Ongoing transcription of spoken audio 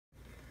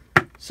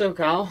So,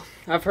 Kyle,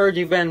 I've heard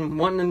you've been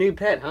wanting a new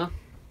pet, huh?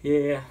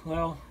 Yeah,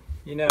 well,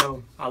 you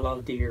know, I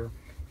love deer,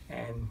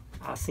 and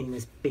I seen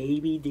this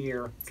baby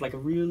deer. It's like a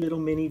real little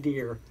mini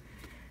deer,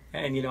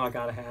 and you know I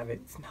gotta have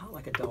it. It's not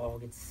like a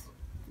dog. It's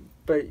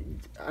But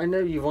I know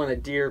you want a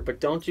deer, but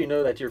don't you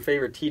know that your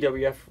favorite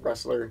TWF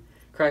wrestler,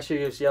 Crash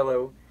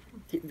Yellow,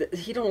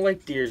 he don't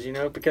like deers, you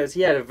know, because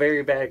he had a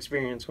very bad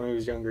experience when he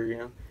was younger, you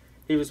know.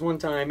 He was one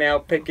time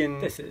out picking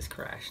this is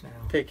Crash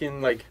now.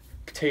 picking like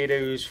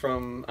potatoes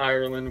from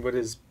Ireland with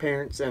his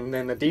parents, and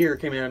then a deer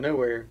came out of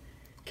nowhere,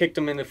 kicked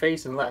him in the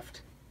face, and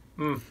left.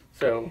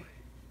 So,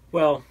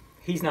 Well,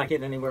 he's not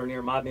getting anywhere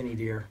near my mini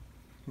deer.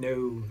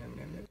 No.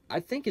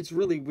 I think it's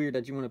really weird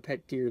that you want a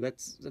pet deer.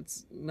 That's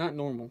not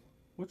normal.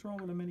 What's wrong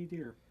with a mini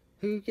deer?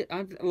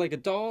 I'm like a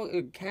dog,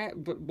 a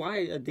cat, but why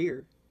a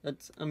deer?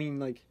 I mean,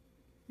 like.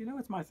 You know,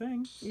 it's my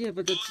thing. Yeah,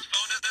 but that's.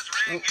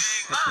 Oh,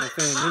 that's my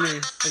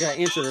phone. I gotta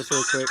answer this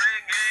real quick.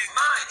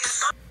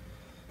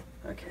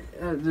 Okay,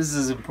 this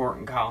is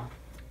important, Kyle.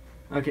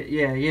 Okay,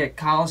 yeah,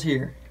 Kyle's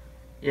here.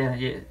 Yeah.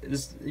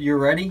 You're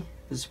ready?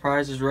 The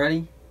surprise is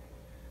ready.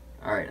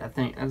 All right, I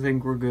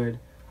think we're good.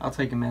 I'll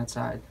take him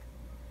outside.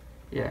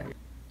 Yeah.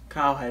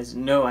 Kyle has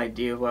no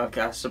idea what I've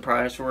got a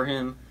surprise for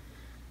him.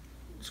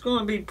 It's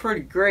going to be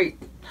pretty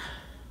great.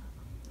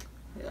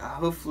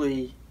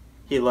 Hopefully,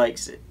 he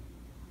likes it.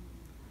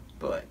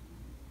 But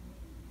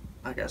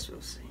I guess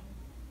we'll see.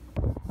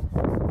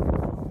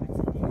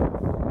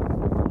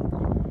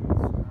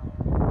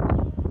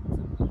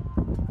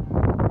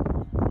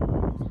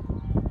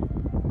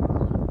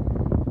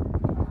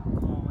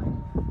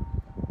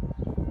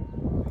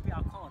 Maybe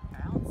I'll call it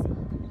bouncy.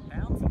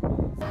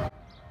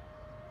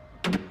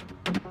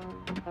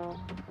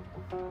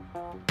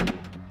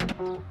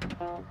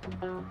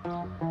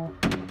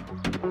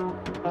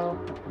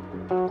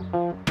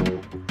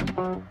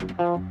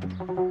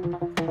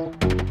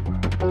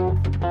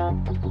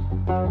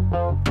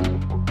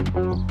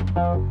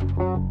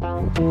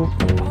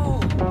 Oh,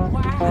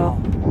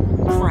 wow.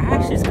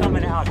 Crash is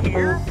coming out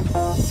here?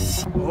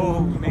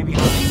 Oh, maybe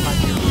I'll keep my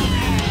deer.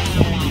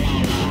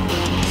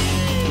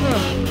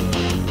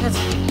 That's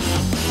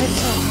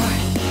so hot.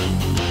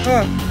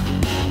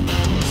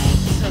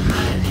 So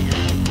hot in here.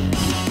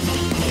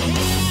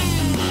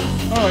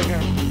 Oh my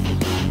god.